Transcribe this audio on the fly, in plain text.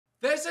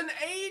There's an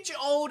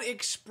age-old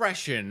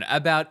expression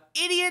about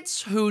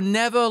idiots who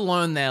never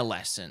learn their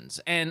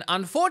lessons. And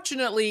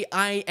unfortunately,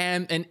 I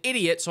am an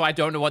idiot, so I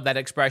don't know what that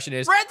expression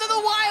is. Breath of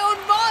the Wild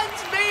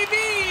mods,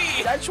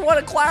 baby! I just want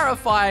to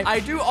clarify,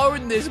 I do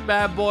own this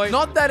bad boy.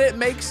 Not that it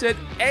makes it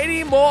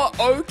any more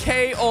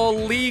okay or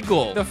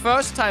legal. The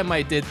first time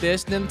I did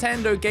this,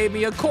 Nintendo gave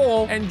me a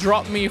call and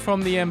dropped me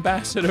from the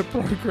ambassador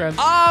program.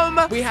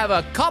 We have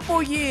a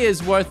couple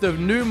years worth of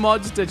new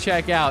mods to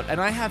check out,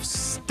 and I have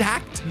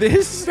stacked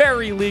this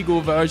very legal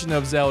version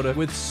of Zelda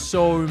with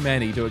so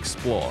many to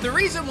explore. The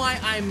reason why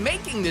I'm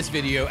making this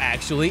video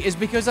actually is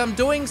because I'm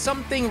doing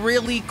something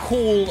really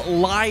cool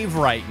live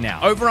right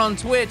now. Over on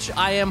Twitch,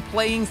 I am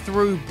playing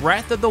through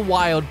Breath of the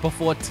Wild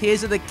before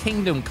Tears of the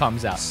Kingdom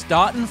comes out.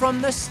 Starting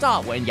from the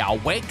start, when y'all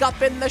wake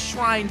up in the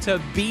shrine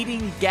to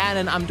beating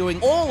Ganon, I'm doing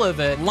all of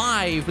it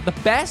live, but the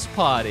best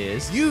part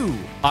is you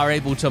are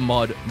able to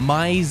mod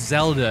my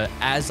Zelda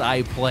as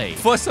I play.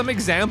 For some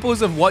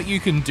examples of what you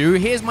can do,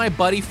 here's my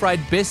buddy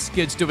Fried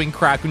Biscuits doing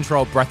crowd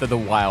control Breath of the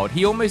Wild.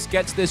 He almost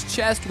gets this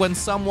chest when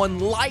someone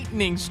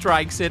lightning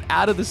strikes it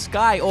out of the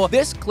sky, or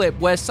this clip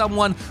where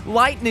someone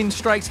lightning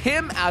strikes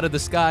him out of the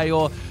sky,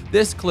 or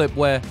this clip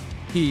where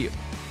he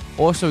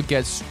also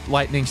gets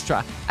lightning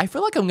struck. I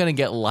feel like I'm gonna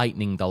get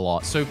lightninged a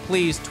lot. So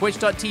please,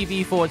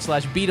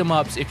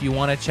 twitch.tv/beatemups if you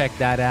want to check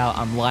that out.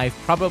 I'm live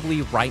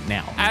probably right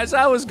now. As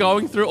I was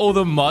going through all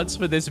the mods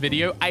for this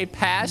video, I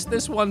passed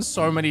this one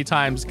so many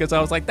times because I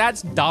was like,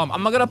 that's dumb.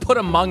 I'm not gonna put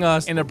Among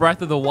Us in a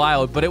Breath of the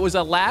Wild, but it was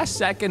a last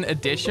second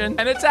addition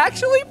and it's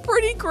actually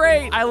pretty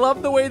great. I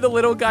love the way the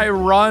little guy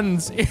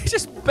runs. He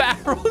just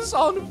barrels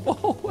on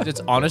forward.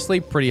 It's honestly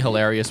pretty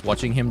hilarious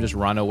watching him just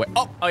run away.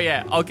 Oh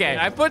yeah, okay.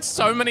 I put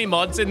so many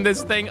mods in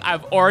this thing,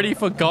 I've already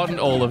forgotten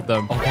all of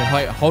them. Okay,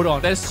 wait, hold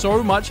on. There's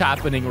so much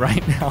happening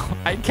right now.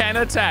 I can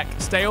attack.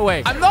 Stay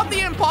away. I'm not the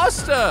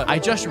imposter. I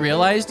just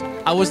realized,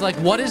 I was like,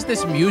 what is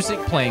this music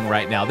playing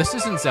right now? This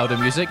isn't Zelda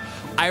music.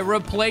 I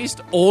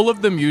replaced all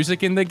of the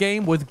music in the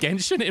game with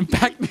Genshin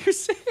Impact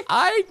music.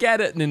 I get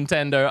it,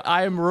 Nintendo.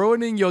 I am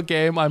ruining your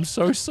game. I'm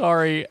so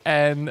sorry.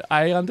 And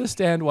I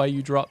understand why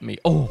you dropped me.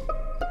 Oh.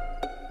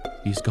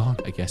 He's gone.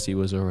 I guess he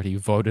was already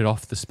voted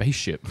off the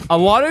spaceship. A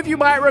lot of you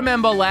might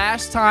remember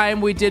last time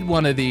we did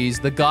one of these.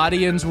 The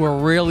Guardians were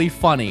really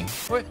funny.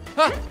 Wait,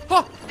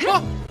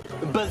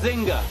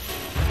 Bazinga.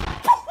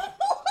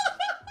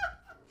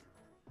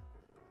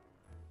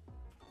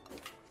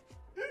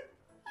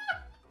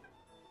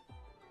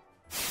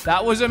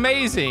 That was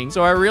amazing.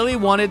 So I really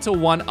wanted to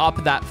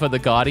one-up that for the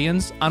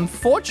Guardians.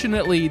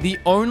 Unfortunately, the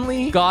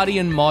only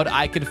Guardian mod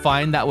I could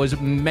find that was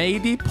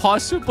maybe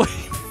possibly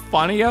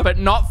funnier, but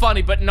not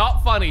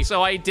funny,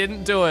 so I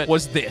didn't do it,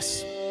 was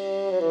this.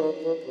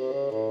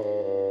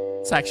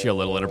 It's actually a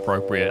little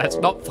inappropriate. That's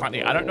not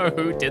funny. I don't know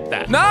who did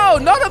that. No,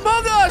 not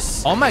Among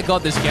Us! Oh my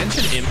god, this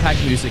Genshin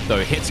Impact music,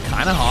 though, hits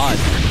kind of hard.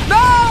 No,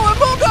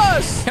 Among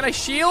Us! Can I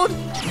shield?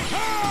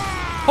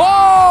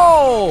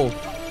 Oh!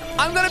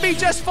 I'm gonna be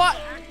just fine.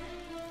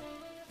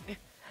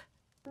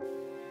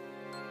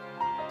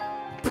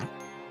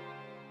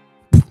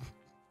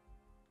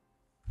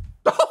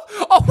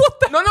 Oh, what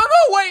the? No,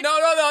 wait. No.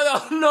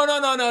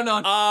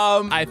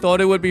 I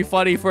thought it would be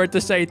funny for it to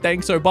say,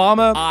 thanks,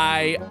 Obama.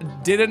 I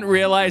didn't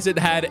realize it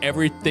had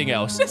everything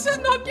else. This is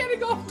not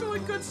getting off to a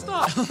good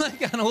start.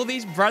 Like, on all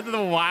these Breath of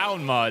the Wild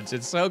mods.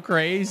 It's so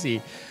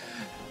crazy.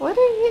 What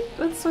are you,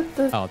 what's with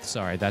the... Oh,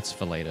 sorry, that's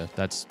for later.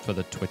 That's for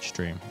the Twitch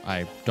stream.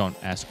 I don't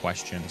ask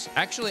questions.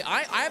 Actually,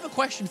 I have a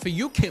question for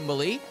you,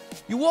 Kimberly.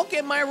 You walk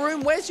in my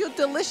room, where's your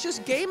delicious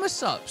gamer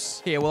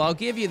subs? Here, well, I'll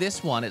give you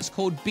this one. It's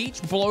called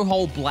Beach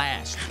Blowhole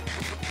Blast.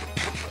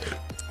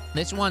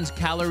 This one's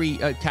actually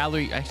it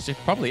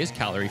probably is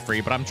calorie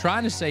free, but I'm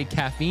trying to say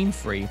caffeine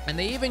free. And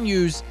they even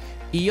use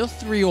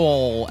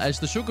erythritol as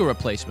the sugar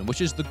replacement,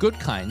 which is the good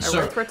kind.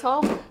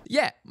 Erythritol?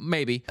 Yeah,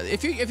 maybe.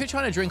 If you're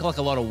trying to drink like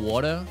a lot of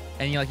water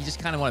and you just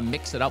kind of want to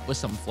mix it up with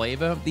some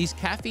flavor, these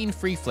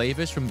caffeine-free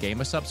flavors from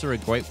GamerSupps are a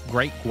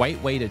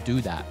great way to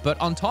do that. But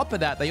on top of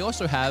that, they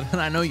also have,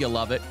 and I know you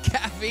love it,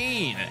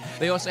 caffeine.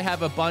 They also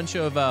have a bunch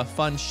of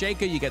fun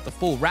shaker. You get the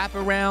full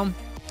wraparound.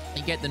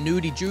 You get the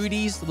nudie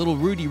judies, the little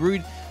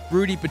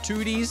Rudy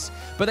patooties,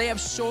 but they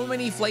have so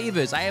many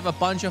flavors. I have a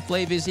bunch of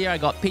flavors here. I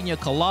got pina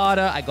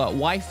colada, I got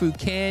waifu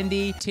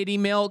candy, titty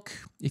milk.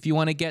 If you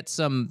want to get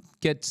some,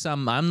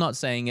 I'm not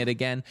saying it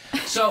again.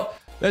 So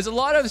there's a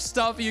lot of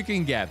stuff you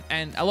can get.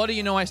 And a lot of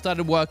you know I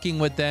started working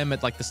with them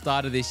at like the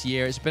start of this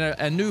year. It's been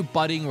a new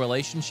budding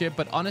relationship,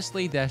 but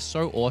honestly, they're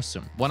so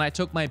awesome. When I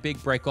took my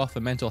big break off for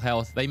mental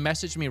health, they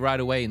messaged me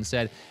right away and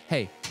said,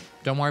 hey,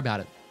 don't worry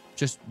about it.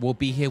 Just, we'll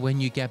be here when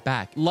you get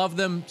back. Love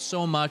them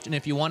so much. And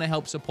if you want to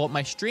help support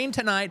my stream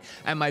tonight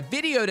and my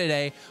video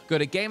today, go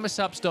to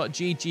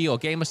gamersupps.gg or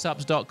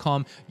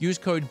gamersupps.com. Use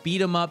code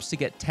BEATEMUPS to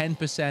get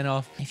 10%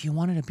 off. If you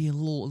wanted to be a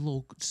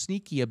little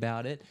sneaky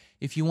about it,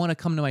 if you want to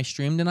come to my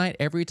stream tonight,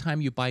 every time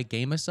you buy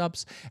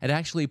GamerSupps, it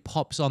actually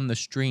pops on the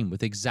stream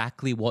with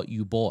exactly what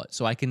you bought.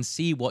 So I can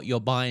see what you're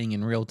buying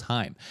in real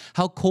time.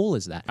 How cool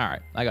is that? All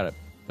right, I got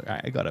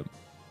it.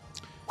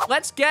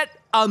 Let's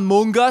get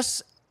Among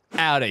Us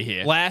out of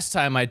here. Last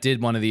time I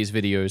did one of these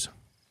videos.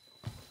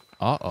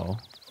 Uh-oh.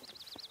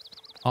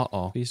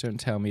 Uh-oh. Please don't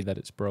tell me that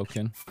it's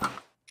broken.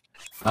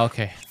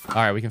 Okay. All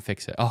right, we can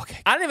fix it. Okay.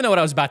 I don't even know what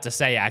I was about to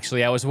say,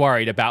 actually. I was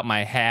worried about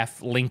my half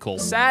Linkle.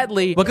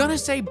 Sadly, we're gonna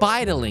say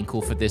bye to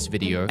Linkle for this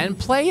video and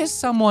play as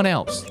someone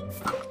else.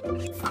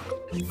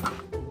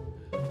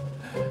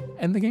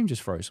 And the game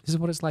just froze. This is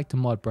what it's like to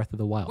mod Breath of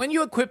the Wild. When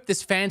you equip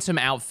this Phantom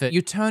outfit,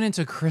 you turn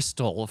into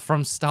Crystal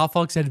from Star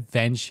Fox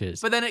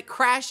Adventures. But then it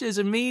crashes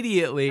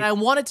immediately. And I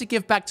wanted to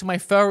give back to my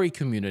furry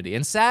community.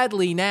 And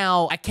sadly,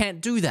 now I can't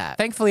do that.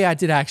 Thankfully, I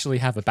did actually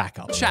have a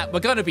backup. Chat,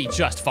 we're gonna be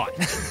just fine.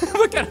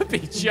 We're gonna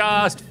be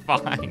just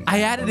fine.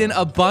 I added in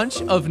a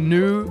bunch of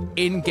new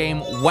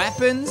in-game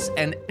weapons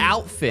and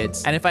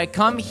outfits. And if I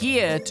come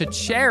here to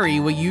Cherry,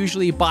 we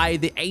usually buy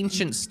the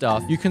ancient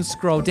stuff. You can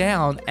scroll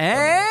down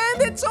and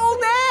it's all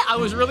there. I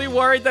was really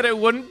worried that it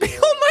wouldn't be.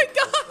 Oh my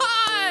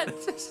God!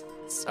 This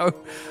is so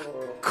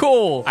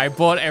cool. I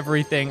bought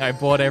everything. I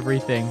bought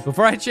everything.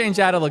 Before I change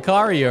out of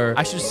Lucario,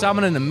 I should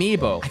summon an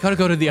amiibo. I gotta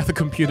go to the other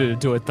computer to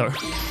do it though.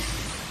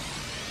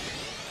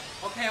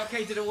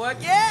 Okay, did it work?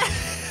 Yeah!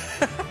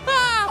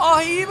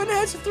 Oh, he even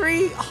has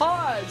 3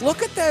 hearts.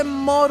 Look at their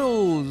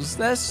models.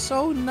 They're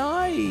so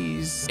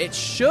nice. It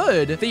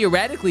should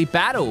theoretically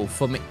battle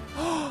for me.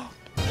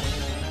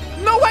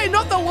 No way,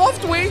 not the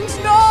Loft Wings.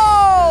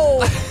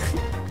 No!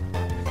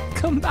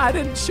 I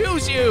didn't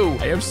choose you.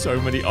 I have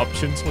so many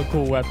options for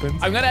cool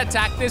weapons. I'm gonna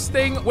attack this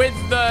thing with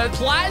the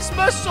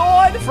plasma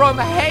sword from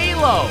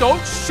Halo.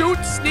 Don't shoot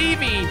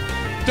Stevie.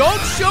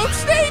 Don't shoot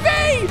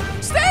Stevie!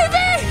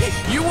 Stevie!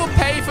 You will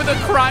pay for the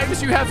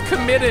crimes you have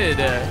committed.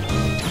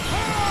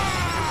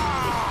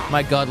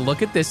 My God,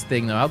 look at this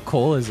thing though. How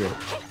cool is it?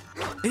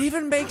 It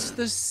even makes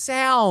the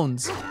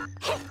sounds.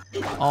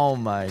 Oh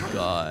my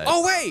God.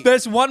 Oh wait,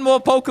 there's one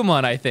more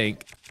Pokemon, I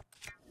think.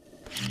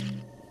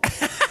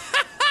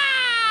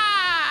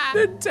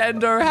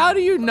 Nintendo, how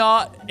do you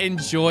not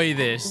enjoy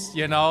this,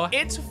 you know?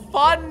 It's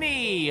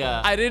funny.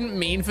 I didn't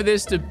mean for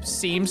this to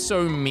seem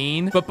so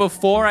mean, but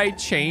before I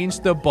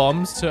changed the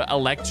bombs to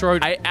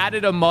Electrode, I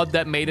added a mod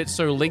that made it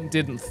so Link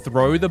didn't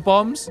throw the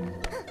bombs.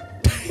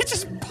 He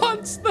just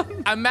punts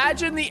them.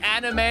 Imagine the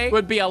anime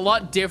would be a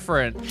lot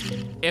different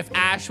if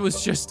Ash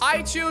was just,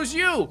 I choose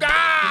you.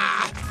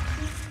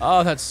 Ah!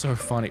 Oh, that's so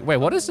funny. Wait,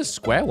 what does the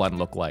square one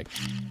look like?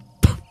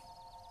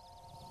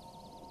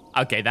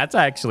 Okay, that's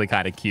actually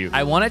kind of cute.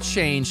 I want to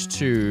change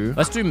to,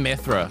 let's do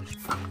Mithra.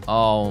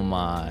 Oh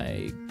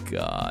my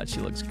God, she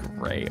looks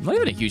great. I'm not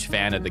even a huge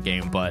fan of the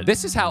game, but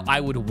this is how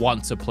I would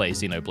want to play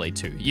Xenoblade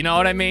 2. You know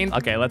what I mean?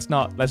 Okay, let's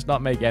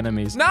not make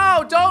enemies.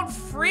 No, don't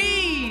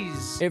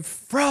freeze. It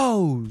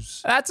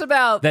froze. That's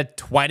about the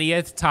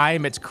 20th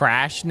time it's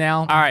crashed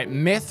now. All right,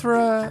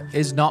 Mithra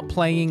is not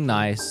playing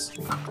nice.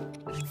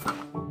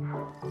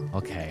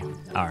 Okay,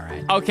 all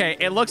right. Okay,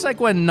 it looks like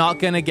we're not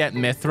gonna get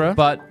Mithra,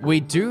 but we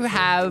do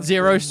have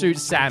Zero Suit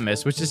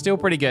Samus, which is still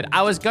pretty good.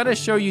 I was gonna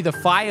show you the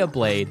Fire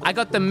Blade. I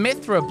got the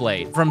Mithra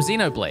Blade from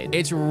Xenoblade.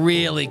 It's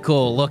really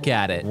cool, look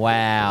at it.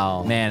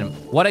 Wow, man,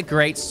 what a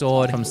great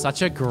sword from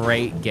such a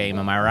great game,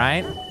 am I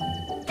right?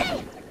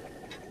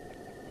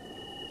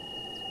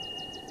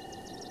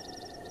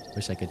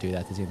 Wish I could do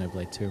that to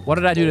Xenoblade 2. What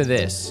did I do to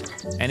this?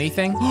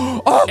 Anything?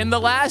 Oh! In the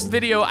last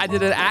video, I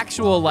did an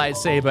actual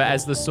lightsaber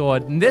as the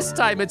sword. And this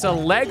time, it's a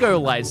Lego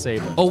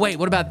lightsaber. Oh, wait,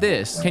 what about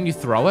this? Can you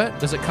throw it?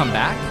 Does it come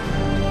back?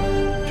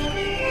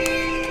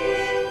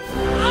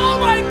 Oh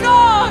my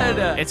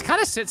God! It kind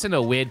of sits in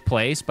a weird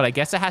place, but I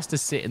guess it has to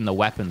sit in the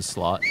weapon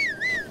slot.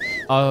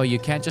 Oh, you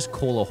can't just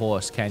call a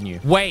horse, can you?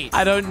 Wait,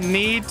 I don't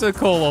need to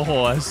call a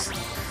horse.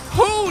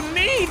 Who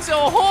needs a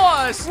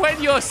horse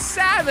when you're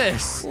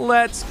Samus?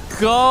 Let's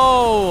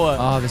go.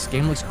 Oh, this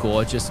game looks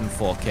gorgeous in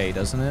 4K,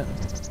 doesn't it?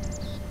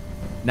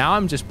 Now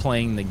I'm just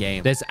playing the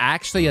game. There's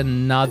actually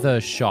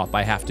another shop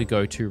I have to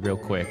go to real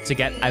quick to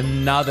get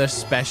another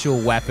special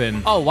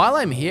weapon. Oh, while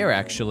I'm here,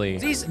 actually,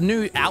 these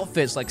new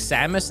outfits like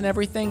Samus and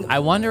everything, I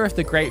wonder if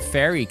the Great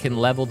Fairy can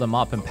level them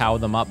up and power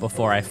them up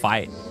before I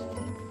fight.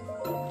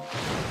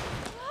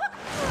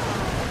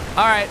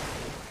 All right.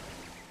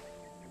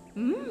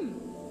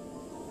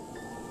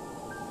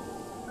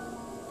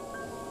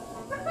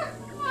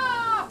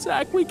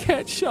 Zach, we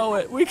can't show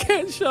it. We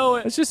can't show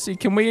it. Let's just see.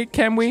 Can we?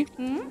 Can we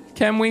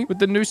with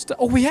the new stuff?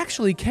 Oh, we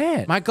actually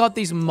can. My God,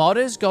 these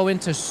modders go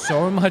into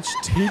so much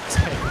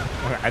detail.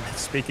 All right,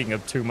 speaking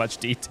of too much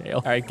detail.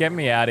 All right, get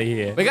me out of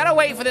here. We gotta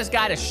wait for this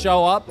guy to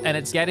show up, and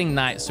it's getting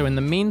night. So in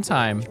the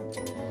meantime,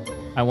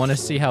 I want to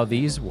see how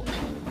these work.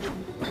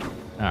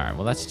 All right,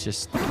 well, that's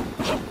just...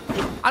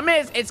 I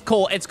mean, it's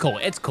cool. It's cool.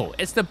 It's cool.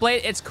 It's the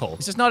blade. It's cool.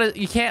 It's just not a...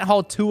 You can't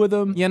hold 2 of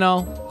them, you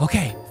know?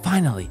 Okay,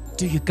 finally.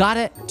 Do you got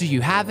it? Do you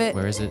have it?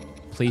 Where is it?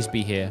 Please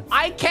be here.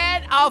 I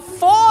can't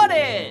afford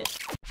it!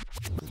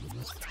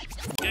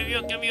 Give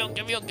me, give me,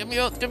 give me, give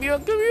me, give me,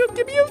 give me,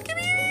 give me, give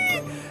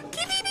me.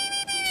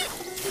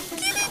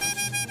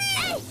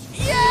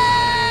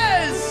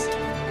 Yes!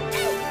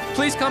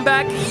 Please come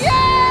back.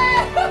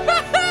 Yeah!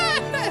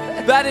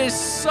 That is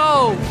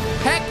so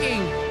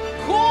hecking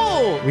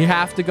cool. We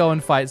have to go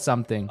and fight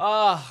something.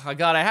 Oh my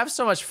God, I have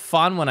so much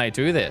fun when I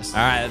do this. All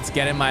right, let's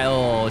get in my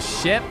little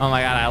ship. Oh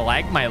my God, I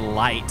like my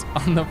light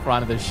on the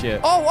front of the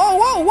ship. Oh, whoa,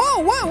 whoa, whoa,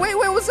 whoa. Wait,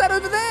 what's that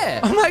over there?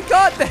 Oh my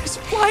God, there's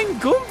flying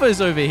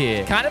Goombas over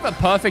here. Kind of a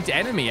perfect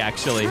enemy,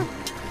 actually.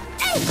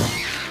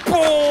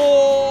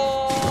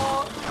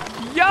 Oh!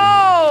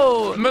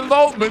 Yo!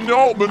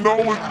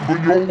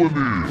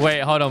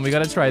 Wait, hold on. We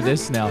gotta try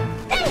this now.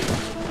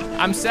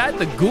 I'm sad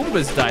the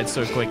Goombas died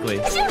so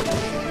quickly.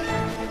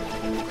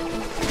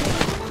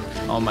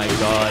 Oh my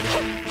God.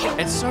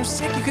 It's so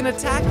sick. You can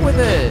attack with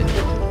it.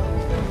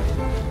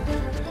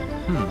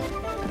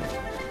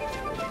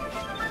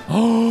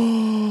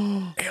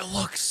 Oh, it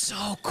looks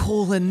so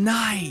cool and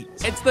nice.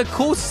 It's the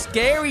cool,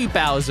 scary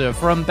Bowser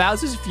from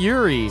Bowser's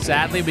Fury.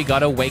 Sadly, we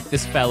gotta wake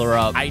this fella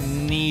up. I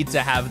need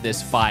to have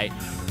this fight.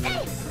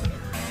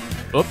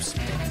 Oops.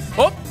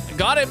 Oh,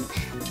 got him.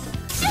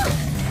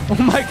 Oh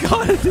my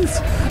God.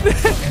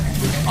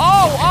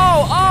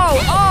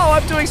 Oh,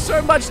 I'm doing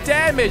so much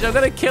damage. I'm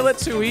gonna kill it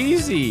too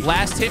easy.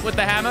 Last hit with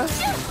the hammer.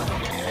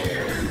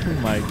 Oh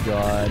my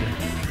God.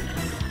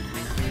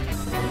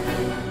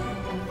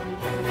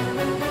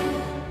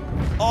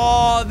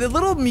 Oh, the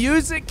little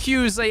music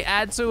cues they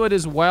add to it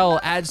as well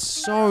add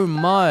so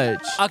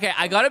much. Okay,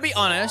 I gotta be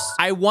honest.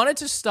 I wanted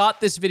to start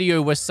this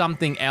video with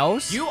something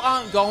else. You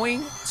aren't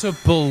going to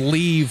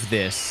believe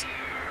this.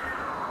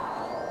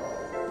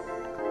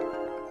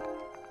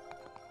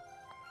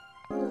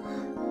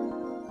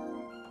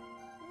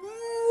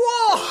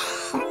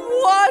 Whoa!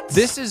 What?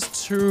 This is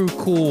too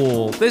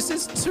cool. This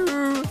is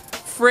too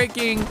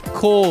freaking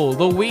cool.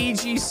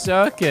 Luigi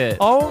Circuit.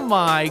 Oh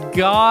my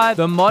God.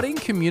 The modding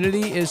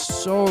community is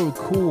so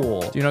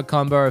cool. Do not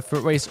combo a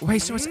foot race. Wait,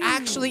 so it's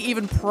actually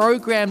even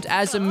programmed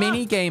as a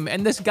mini game,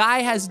 and this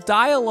guy has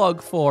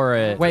dialogue for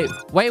it. Wait.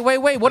 What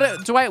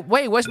do I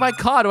wait, where's my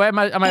car? Am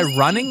I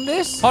running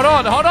this? Hold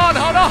on.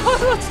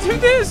 Let's do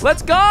this.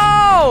 Let's go.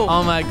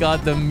 Oh my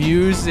God, the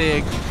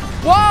music.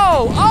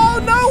 Whoa. Oh,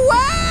 no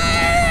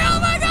way. Oh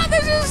my God,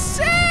 this is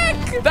sick.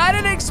 I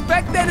didn't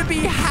expect there to be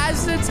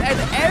hazards and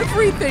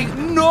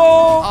everything.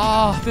 No.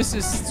 Oh, this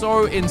is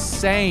so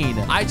insane.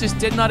 I just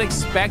did not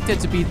expect it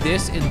to be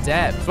this in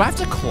depth. Do I have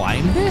to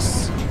climb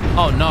this?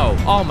 Oh, no.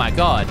 Oh, my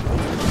God.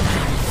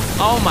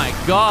 Oh, my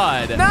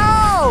God.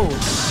 No.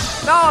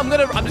 No, I'm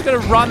just gonna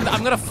run.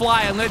 I'm gonna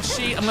fly. I'm gonna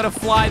cheat. I'm gonna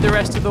fly the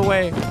rest of the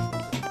way.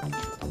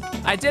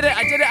 I did it.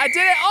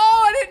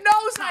 Oh, and it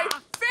knows I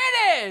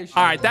finished.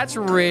 All right, that's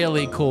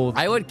really cool.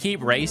 I would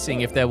keep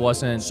racing if there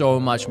wasn't so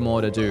much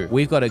more to do.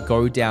 We've got to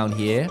go down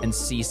here and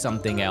see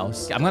something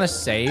else. I'm going to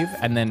save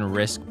and then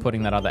risk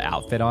putting that other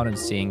outfit on and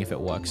seeing if it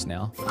works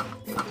now.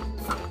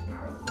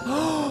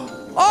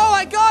 Oh,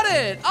 I got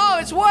it. Oh,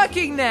 it's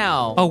working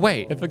now. Oh,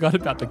 wait. I forgot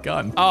about the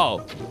gun.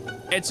 Oh,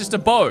 it's just a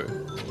bow.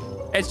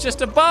 It's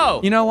just a bow.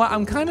 You know what?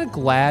 I'm kind of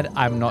glad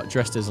I'm not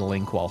dressed as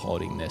Link while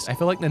holding this. I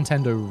feel like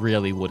Nintendo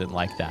really wouldn't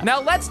like that.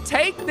 Now let's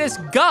take this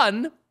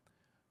gun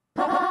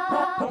to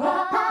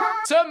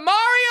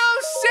Mario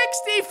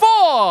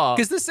 64.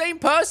 Because the same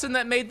person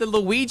that made the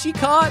Luigi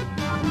cart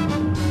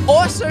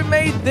also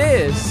made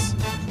this.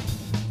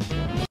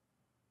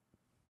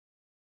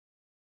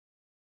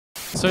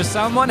 So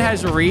someone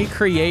has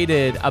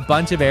recreated a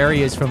bunch of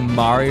areas from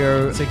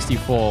Mario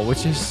 64,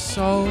 which is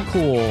so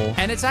cool.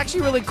 And it's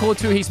actually really cool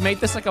too. He's made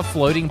this like a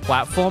floating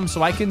platform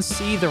so I can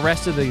see the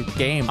rest of the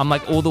game. I'm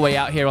like all the way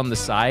out here on the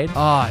side.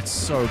 Oh, it's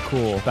so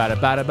cool. I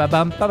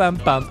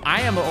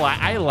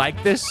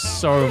like this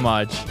so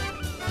much.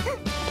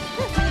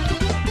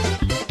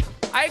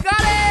 I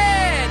got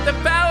it! The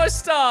Power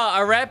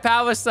Star! A red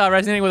Power Star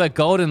resonating with a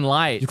golden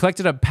light. You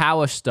collected a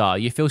Power Star.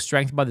 You feel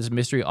strengthened by this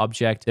mystery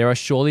object. There are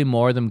surely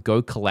more of them.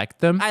 Go collect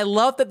them. I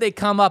love that they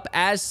come up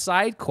as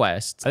side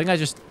quests. Maybe I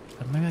just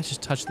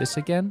touch this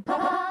again.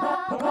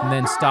 And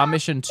then Star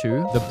Mission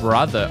 2. The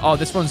brother. Oh,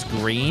 this one's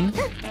green.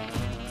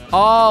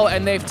 Oh,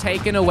 and they've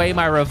taken away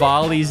my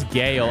Rivali's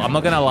Gale. I'm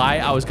not gonna lie,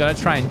 I was gonna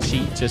try and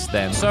cheat just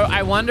then. So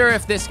I wonder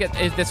if this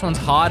one's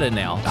harder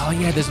now. Oh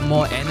yeah, there's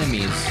more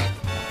enemies.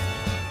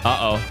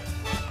 Uh-oh.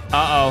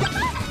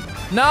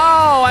 No,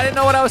 I didn't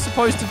know what I was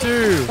supposed to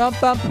do.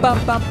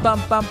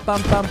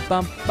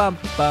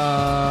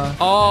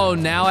 Oh,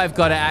 now I've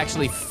got to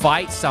actually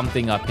fight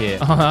something up here.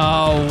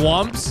 Oh,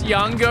 Womp's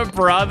younger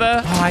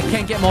brother. Oh, I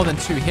can't get more than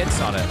 2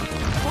 hits on it.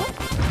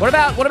 What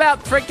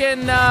about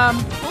freaking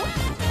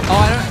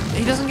Oh,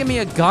 he doesn't give me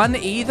a gun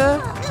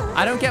either.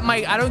 I don't get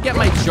my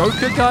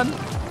Joker gun.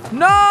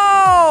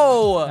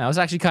 No! That was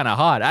actually kind of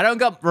hard. I don't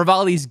got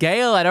Rivali's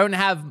Gale. I don't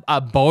have a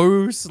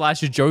bow /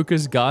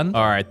 Joker's gun.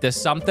 All right, there's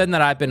something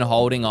that I've been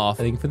holding off.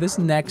 I think for this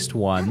next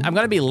one, I'm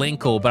going to be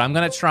Linkle, but I'm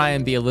going to try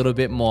and be a little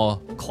bit more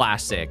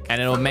classic.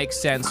 And it'll make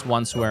sense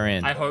once we're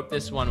in. I hope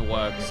this one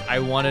works. I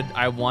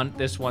want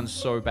this one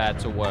so bad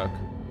to work.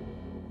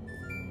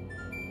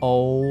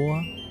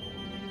 Oh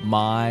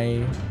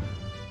my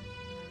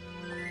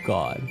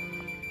God.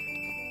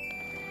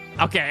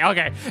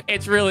 Okay.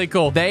 It's really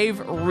cool. They've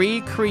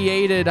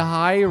recreated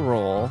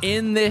Hyrule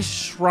in this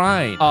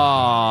shrine.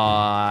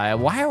 Why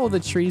are all the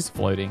trees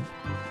floating?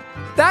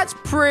 That's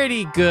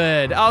pretty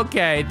good.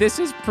 Okay, this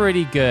is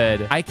pretty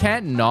good. I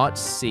can't not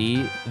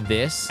see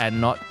this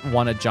and not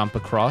want to jump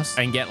across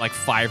and get like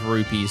 5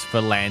 rupees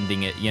for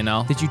landing it, you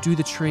know? Did you do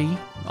the tree?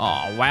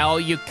 Oh, well,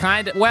 you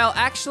kind of... Well,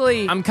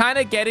 actually, I'm kind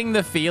of getting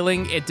the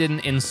feeling it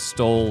didn't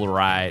install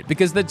right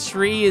because the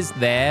tree is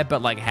there,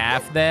 but like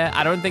half there.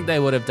 I don't think they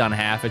would have done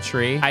half a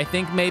tree. I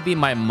think maybe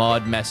my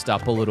mod messed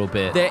up a little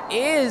bit. There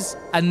is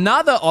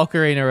another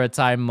Ocarina of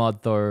Time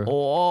mod, though.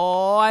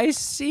 Oh, I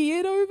see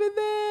it over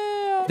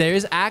there. There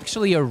is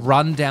actually a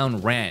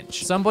rundown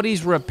ranch.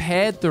 Somebody's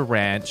repaired the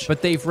ranch,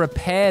 but they've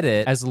repaired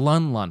it as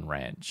Lun Lun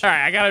Ranch. All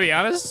right, I gotta be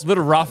honest. It's a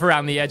little rough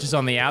around the edges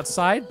on the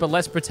outside, but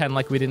let's pretend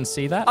like we didn't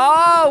see that.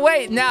 Oh,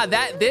 wait. Now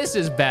this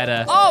is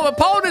better. Oh,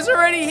 Epona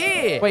already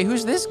here. Wait,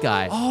 who's this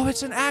guy? Oh,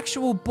 it's an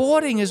actual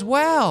boarding as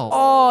well.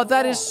 Oh,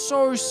 that is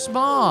so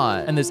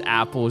smart. And there's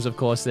apples, of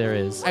course there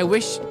is. I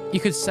wish you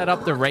could set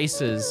up the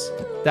races.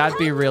 That'd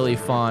be really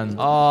fun.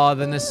 Oh,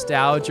 the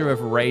nostalgia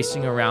of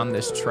racing around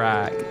this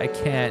track. I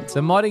can't. The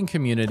modding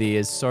community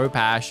is so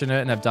passionate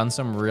and have done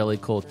some really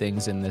cool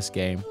things in this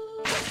game.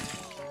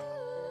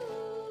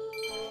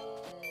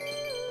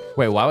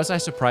 Wait, why was I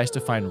surprised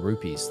to find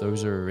rupees?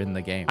 Those are in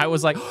the game. I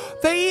was like,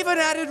 they even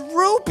added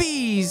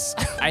rupees!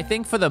 I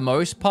think for the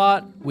most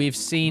part, we've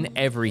seen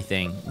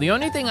everything. The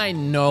only thing I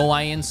know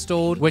I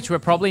installed, which we're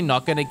probably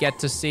not going to get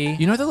to see,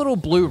 you know the little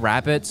blue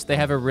rabbits? They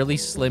have a really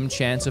slim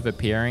chance of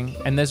appearing.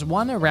 And there's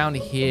one around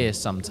here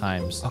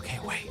sometimes. Okay,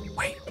 wait.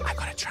 I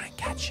gotta try and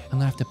catch it. I'm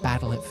gonna have to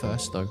battle it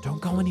first, though. Don't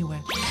go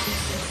anywhere.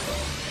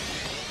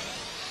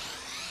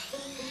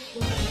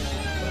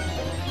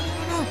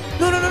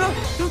 No.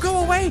 Don't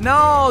go away.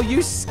 No,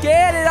 you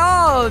scared it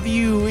off,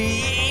 you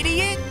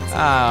idiot.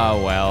 Ah,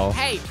 well.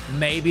 Hey,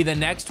 maybe the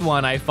next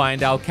one I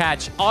find I'll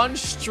catch on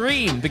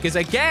stream because,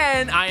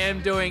 again, I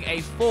am doing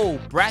a full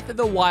Breath of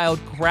the Wild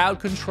crowd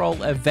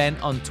control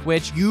event on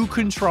Twitch. You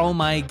control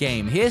my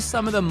game. Here's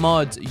some of the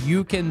mods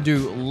you can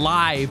do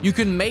live. You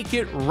can make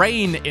it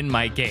rain in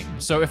my game.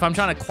 So if I'm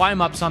trying to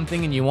climb up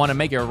something and you want to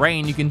make it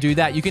rain, you can do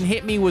that. You can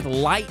hit me with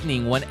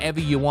lightning whenever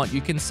you want. You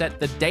can set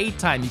the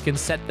daytime. You can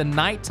set the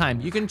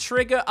nighttime. You can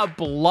trigger a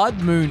blood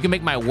moon. You can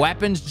make my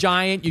weapons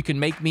giant. You can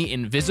make me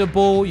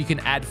invisible. You can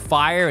add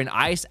fire and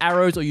ice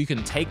arrows, or you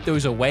can take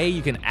those away.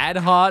 You can add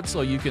hearts,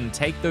 or you can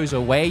take those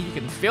away. You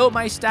can fill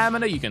my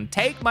stamina. You can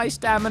take my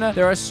stamina.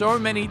 There are so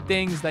many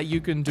things that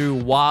you can do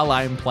while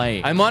I'm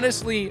playing. I'm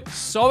honestly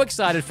so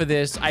excited for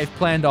this. I've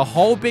planned a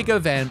whole big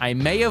event. I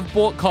may have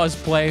bought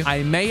cosplay.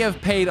 I may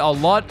have paid a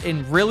lot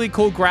in really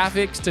cool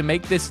graphics to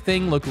make this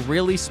thing look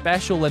really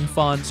special and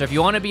fun. So if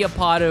you want to be a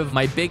part of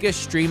my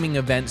biggest streaming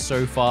event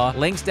so far,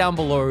 links down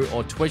below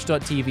or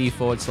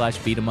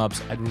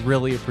twitch.tv/beatemups. I'd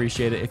really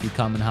appreciate it if you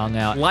come and hung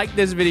out. Like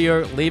this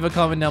video, leave a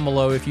comment down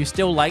below if you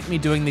still like me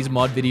doing these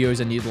mod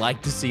videos and you'd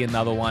like to see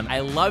another one. I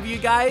love you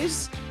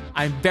guys.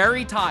 I'm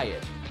very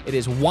tired. It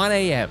is 1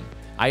 a.m.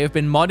 I have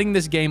been modding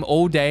this game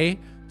all day.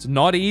 It's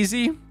not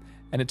easy,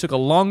 and it took a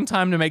long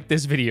time to make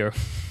this video.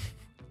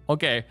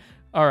 Okay.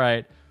 All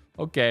right.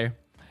 Okay.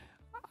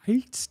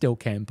 I still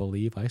can't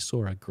believe I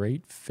saw a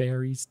great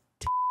fairy's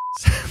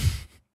tits.